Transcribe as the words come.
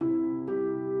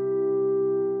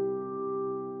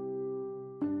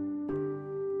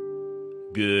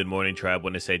Good morning, tribe.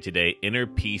 Want to say today, inner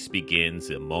peace begins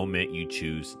the moment you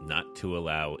choose not to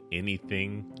allow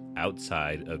anything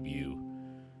outside of you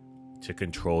to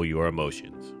control your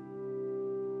emotions.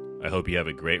 I hope you have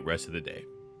a great rest of the day.